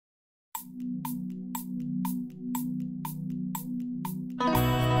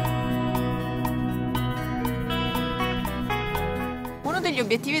Uno degli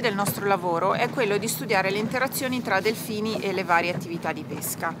obiettivi del nostro lavoro è quello di studiare le interazioni tra delfini e le varie attività di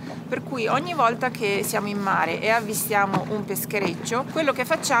pesca, per cui ogni volta che siamo in mare e avvistiamo un peschereccio, quello che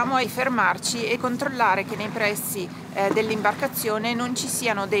facciamo è fermarci e controllare che nei pressi dell'imbarcazione non ci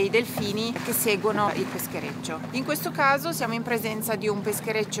siano dei delfini che seguono il peschereccio. In questo caso siamo in presenza di un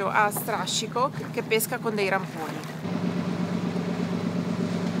peschereccio a strascico che pesca con dei ramponi.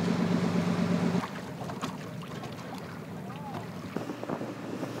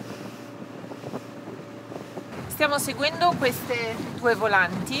 Stiamo seguendo queste due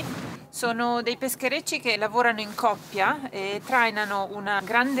volanti, sono dei pescherecci che lavorano in coppia e trainano una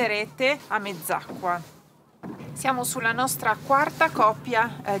grande rete a mezz'acqua. Siamo sulla nostra quarta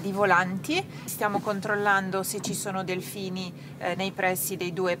coppia di volanti, stiamo controllando se ci sono delfini nei pressi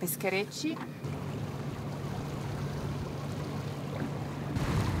dei due pescherecci.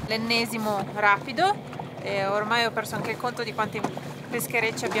 L'ennesimo rapido, ormai ho perso anche il conto di quanti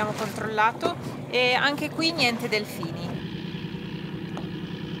pescherecci abbiamo controllato e anche qui niente delfini.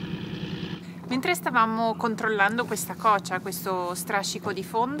 Mentre stavamo controllando questa coccia, questo strascico di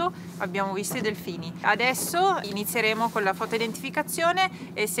fondo, abbiamo visto i delfini. Adesso inizieremo con la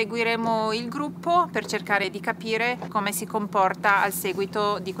fotoidentificazione e seguiremo il gruppo per cercare di capire come si comporta al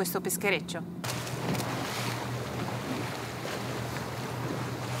seguito di questo peschereccio.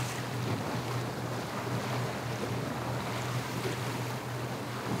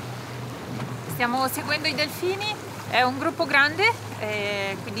 Stiamo seguendo i delfini, è un gruppo grande,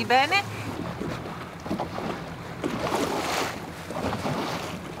 quindi bene.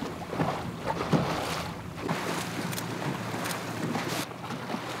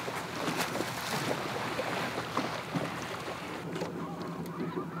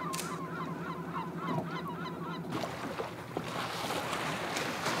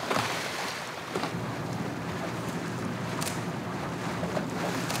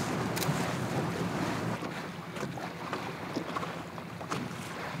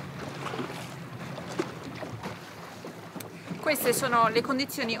 Queste sono le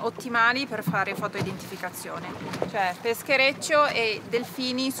condizioni ottimali per fare fotoidentificazione, cioè peschereccio e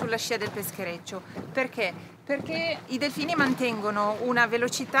delfini sulla scia del peschereccio. Perché? Perché i delfini mantengono una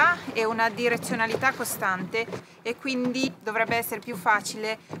velocità e una direzionalità costante e quindi dovrebbe essere più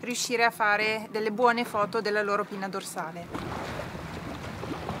facile riuscire a fare delle buone foto della loro pinna dorsale.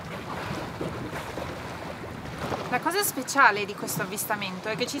 La cosa speciale di questo avvistamento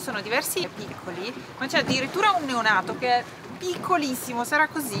è che ci sono diversi piccoli, ma c'è addirittura un neonato che è piccolissimo, sarà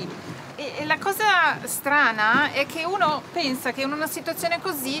così. E la cosa strana è che uno pensa che in una situazione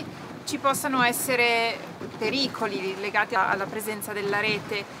così ci possano essere pericoli legati alla presenza della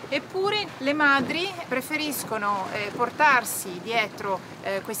rete, eppure le madri preferiscono portarsi dietro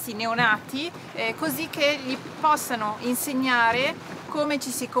questi neonati così che gli possano insegnare come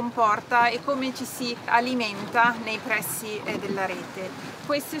ci si comporta e come ci si alimenta nei pressi della rete.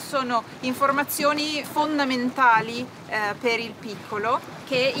 Queste sono informazioni fondamentali per il piccolo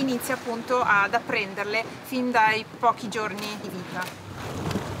che inizia appunto ad apprenderle fin dai pochi giorni di vita.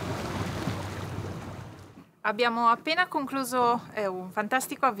 Abbiamo appena concluso un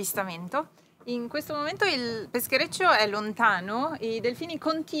fantastico avvistamento. In questo momento il peschereccio è lontano, i delfini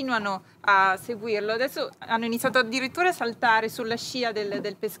continuano a seguirlo, adesso hanno iniziato addirittura a saltare sulla scia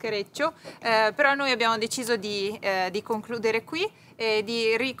del peschereccio, però noi abbiamo deciso di concludere qui e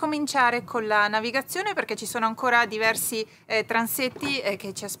di ricominciare con la navigazione perché ci sono ancora diversi transetti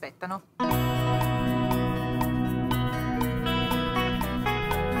che ci aspettano.